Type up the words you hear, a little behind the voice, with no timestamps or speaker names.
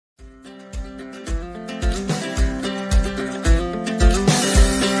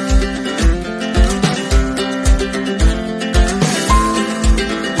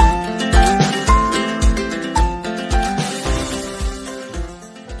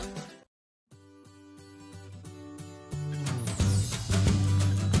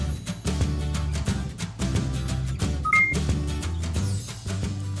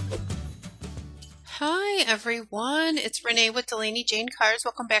Hi everyone, it's Renee with Delaney Jane Cars.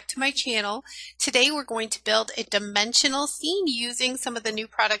 Welcome back to my channel. Today we're going to build a dimensional scene using some of the new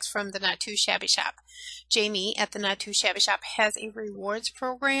products from the Not Too Shabby Shop. Jamie at the Not Too Shabby Shop has a rewards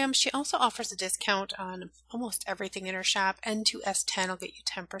program. She also offers a discount on almost everything in her shop. N2S10 will get you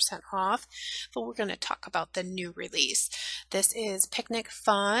 10% off. But we're going to talk about the new release. This is Picnic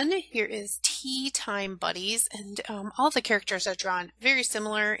Fun. Here is Tea Time Buddies, and all the characters are drawn very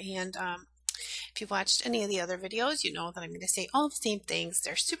similar, and if you've watched any of the other videos, you know that I'm going to say all the same things.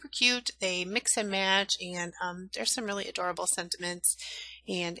 They're super cute, they mix and match, and there's some really adorable sentiments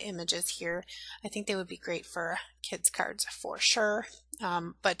and images here. I think they would be great for kids' cards for sure.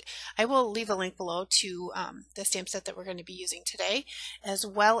 But I will leave a link below to the stamp set that we're going to be using today, as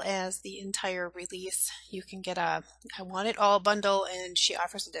well as the entire release. You can get a I Want It All bundle, and she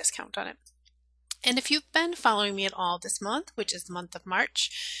offers a discount on it. And if you've been following me at all this month, which is the month of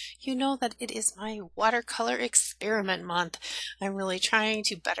March, you know that it is my watercolor experiment month. I'm really trying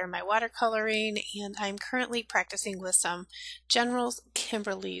to better my watercoloring, and I'm currently practicing with some General's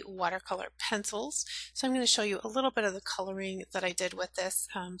Kimberly watercolor pencils. So I'm going to show you a little bit of the coloring that I did with this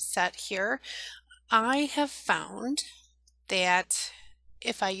set here. I have found that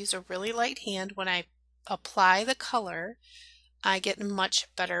if I use a really light hand when I apply the color, I get much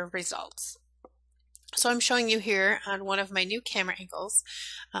better results. So I'm showing you here on one of my new camera angles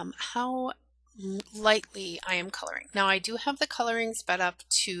how lightly I am coloring. Now I do have the coloring sped up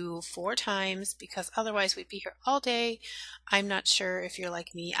to 4 times because otherwise we'd be here all day. I'm not sure if you're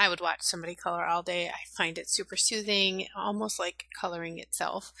like me. I would watch somebody color all day. I find it super soothing, almost like coloring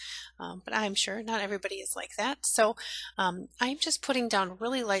itself. But I'm sure not everybody is like that. So I'm just putting down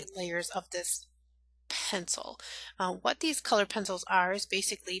really light layers of this pencil. What these color pencils are is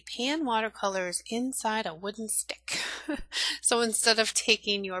basically pan watercolors inside a wooden stick. So instead of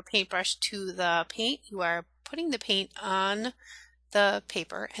taking your paintbrush to the paint, you are putting the paint on the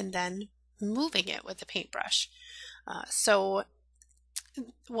paper and then moving it with the paintbrush. So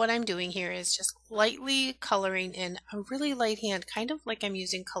what I'm doing here is just lightly coloring in a really light hand, kind of like I'm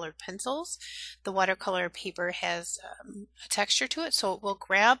using colored pencils. The watercolor paper has a texture to it, so it will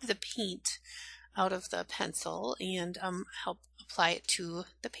grab the paint out of the pencil and help apply it to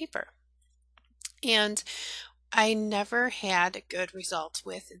the paper. And I never had good results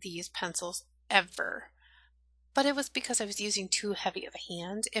with these pencils ever, but it was because I was using too heavy of a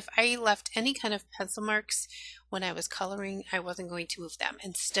hand. If I left any kind of pencil marks when I was coloring, I wasn't going to move them,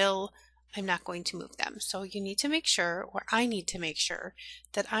 and still I'm not going to move them. So you need to make sure, or I need to make sure,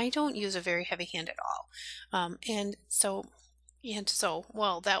 that I don't use a very heavy hand at all.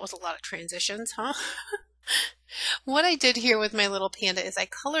 Well, that was a lot of transitions, huh? What I did here with my little panda is I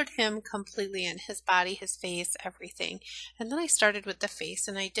colored him completely in, his body, his face, everything. And then I started with the face,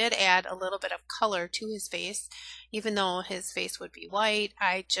 and I did add a little bit of color to his face. Even though his face would be white,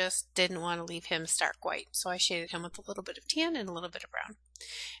 I just didn't want to leave him stark white. So I shaded him with a little bit of tan and a little bit of brown.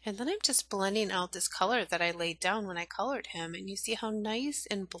 And then I'm just blending out this color that I laid down when I colored him, and you see how nice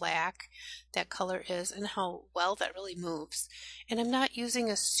and black that color is and how well that really moves. And I'm not using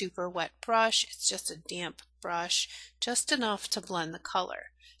a super wet brush, it's just a damp brush, just enough to blend the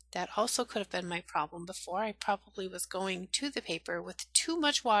color. That also could have been my problem before. I probably was going to the paper with too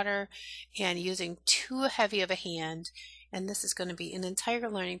much water and using too heavy of a hand, and this is going to be an entire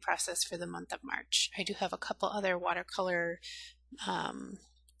learning process for the month of March. I do have a couple other watercolor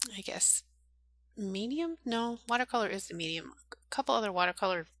I guess medium? No, watercolor is the medium. A couple other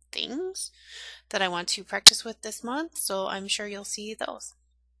watercolor things that I want to practice with this month, so I'm sure you'll see those.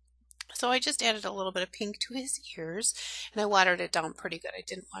 So I just added a little bit of pink to his ears, and I watered it down pretty good. I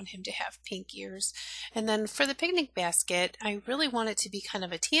didn't want him to have pink ears. And then for the picnic basket, I really want it to be kind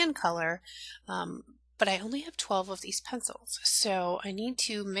of a tan color, but I only have 12 of these pencils, so I need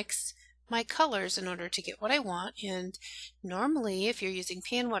to mix my colors in order to get what I want. And normally if you're using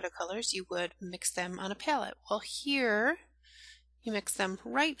pan watercolors, you would mix them on a palette. Well, here you mix them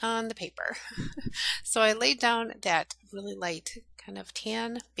right on the paper. So I laid down that really light kind of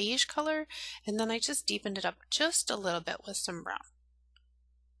tan beige color, and then I just deepened it up just a little bit with some brown.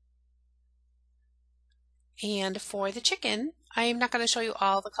 And for the chicken, I'm not going to show you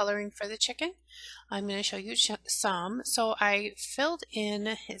all the coloring for the chicken. I'm going to show you some. So I filled in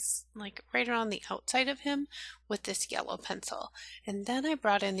his, like right around the outside of him with this yellow pencil. And then I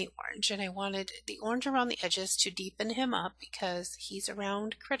brought in the orange, and I wanted the orange around the edges to deepen him up because he's a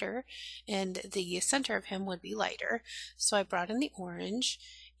round critter and the center of him would be lighter. So I brought in the orange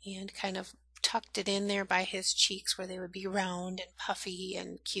and kind of tucked it in there by his cheeks where they would be round and puffy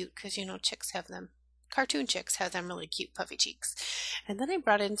and cute, because you know chicks have them. Cartoon chicks have them really cute puffy cheeks. And then I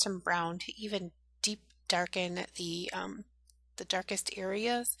brought in some brown to even darken the darkest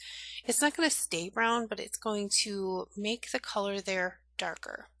areas. It's not going to stay brown, but it's going to make the color there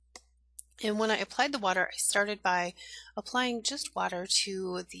darker. And when I applied the water, I started by applying just water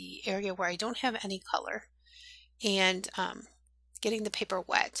to the area where I don't have any color and getting the paper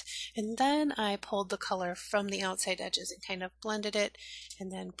wet. And then I pulled the color from the outside edges and kind of blended it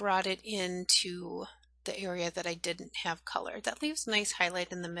and then brought it into the area that I didn't have color. That leaves a nice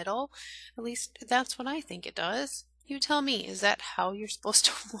highlight in the middle. At least that's what I think it does. You tell me, is that how you're supposed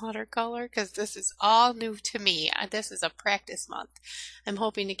to watercolor? Because this is all new to me. This is a practice month. I'm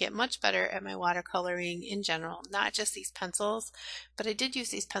hoping to get much better at my watercoloring in general, not just these pencils, but I did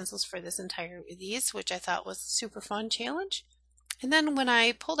use these pencils for this entire release, which I thought was a super fun challenge. And then when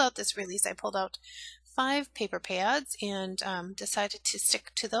I pulled out this release, I pulled out 5 paper pads and decided to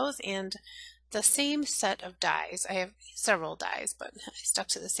stick to those and the same set of dies. I have several dies, but I stuck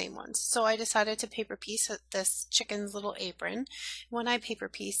to the same ones. So I decided to paper piece this chicken's little apron. When I paper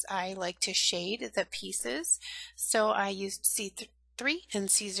piece, I like to shade the pieces. So I used C3 and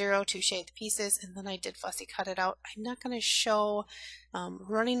C0 to shade the pieces, and then I did fussy cut it out. I'm not going to show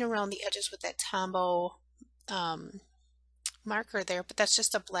running around the edges with that Tombow marker there, but that's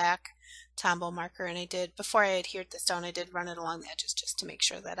just a black Tombow marker, and I did, before I adhered this down, I did run it along the edges just to make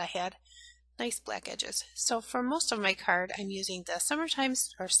sure that I had nice black edges. So for most of my card, I'm using the Summer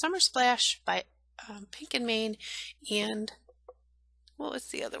Splash by Pink and Main, and what was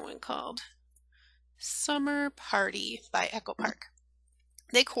the other one called? Summer Party by Echo Park.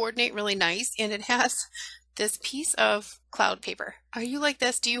 They coordinate really nice, and it has this piece of cloud paper. Are you like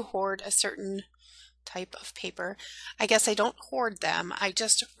this? Do you hoard a certain type of paper? I guess I don't hoard them. I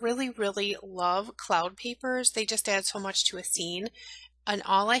just really, really love cloud papers. They just add so much to a scene. And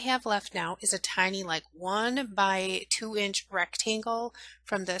all I have left now is a tiny, like 1 by 2 inch rectangle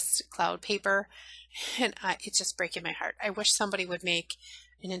from this cloud paper, and it's just breaking my heart. I wish somebody would make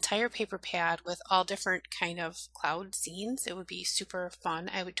an entire paper pad with all different kind of cloud scenes. It would be super fun.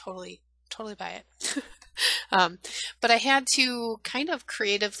 I would totally buy it. But I had to kind of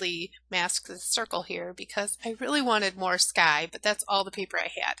creatively mask the circle here because I really wanted more sky, but that's all the paper I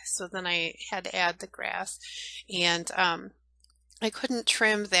had. So then I had to add the grass, and I couldn't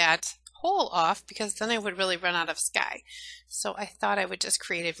trim that hole off because then I would really run out of sky. So I thought I would just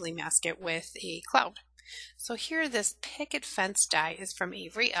creatively mask it with a cloud. So here, this picket fence die is from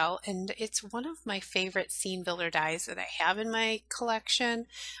Avery Elle, and it's one of my favorite scene builder dies that I have in my collection.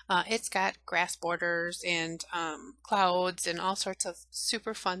 It's got grass borders and clouds and all sorts of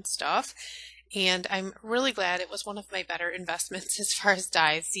super fun stuff. And I'm really glad it was one of my better investments as far as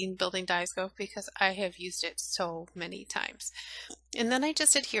dies, scene building dies go, because I have used it so many times. And then I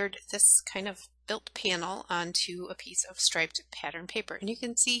just adhered this kind of built panel onto a piece of striped pattern paper. And you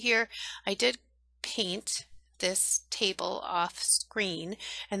can see here, I did paint this table off screen,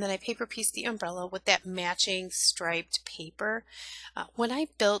 and then I paper pieced the umbrella with that matching striped paper. When I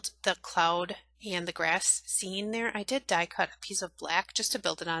built the cloud and the grass scene there, I did die cut a piece of black just to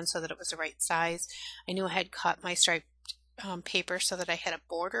build it on so that it was the right size. I knew I had cut my striped paper so that I had a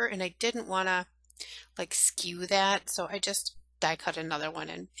border, and I didn't want to like skew that, so I just die cut another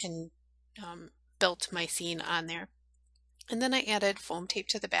one and built my scene on there. And then I added foam tape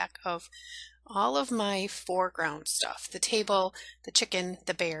to the back of all of my foreground stuff, the table, the chicken,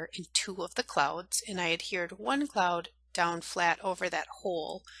 the bear, and 2 of the clouds, and I adhered 1 cloud down flat over that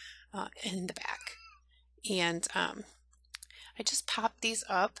hole in the back. And I just popped these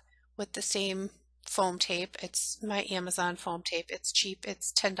up with the same foam tape. It's my Amazon foam tape. It's cheap.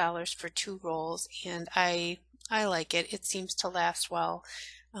 It's $10 for 2 rolls, and I like it. It seems to last well.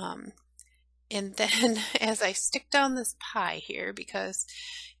 And then as I stick down this pie here, because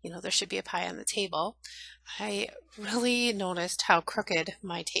there should be a pie on the table, I really noticed how crooked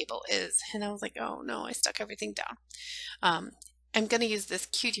my table is, and I was like, oh no, I stuck everything down. I'm going to use this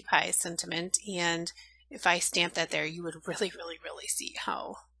cutie pie sentiment, and if I stamp that there, you would really see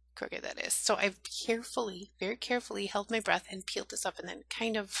how crooked that is. So I've very carefully held my breath and peeled this up and then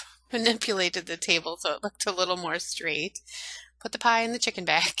kind of manipulated the table so it looked a little more straight. Put the pie in the chicken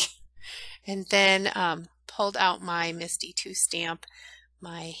back, and then pulled out my Misty to stamp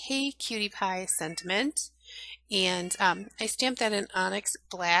my Hey Cutie Pie sentiment, and I stamped that in onyx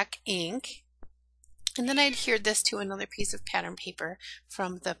black ink, and then I adhered this to another piece of pattern paper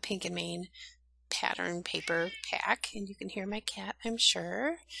from the Pink and Main pattern paper pack, and you can hear my cat, I'm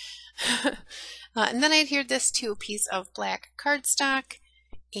sure. And then I adhered this to a piece of black cardstock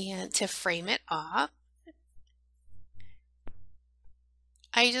and to frame it up.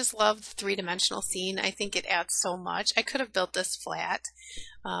 I just love the 3-dimensional scene. I think it adds so much. I could have built this flat.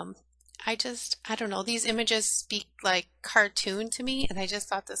 I don't know, these images speak like cartoon to me, and I just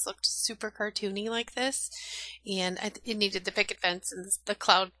thought this looked super cartoony like this. And it needed the picket fence and the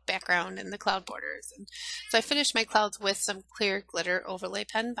cloud background and the cloud borders. And so I finished my clouds with some clear glitter overlay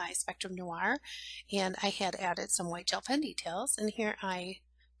pen by Spectrum Noir, and I had added some white gel pen details. And here I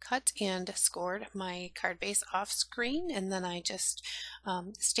cut and scored my card base off screen, and then I just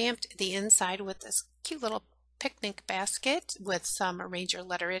stamped the inside with this cute little picnic basket with some arranger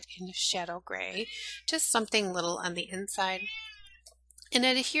letter it in shadow gray, just something little on the inside. And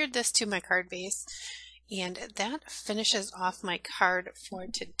I adhered this to my card base. And that finishes off my card for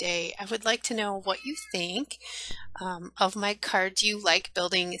today. I would like to know what you think of my card. Do you like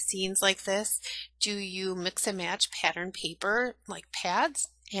building scenes like this? Do you mix and match pattern paper like pads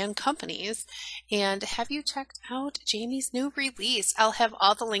and companies? And have you checked out Jamie's new release? I'll have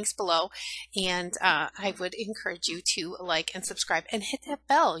all the links below, and I would encourage you to like and subscribe and hit that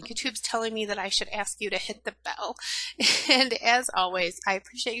bell. YouTube's telling me that I should ask you to hit the bell. And as always, I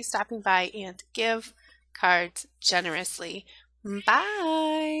appreciate you stopping by and give cards generously.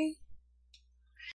 Bye.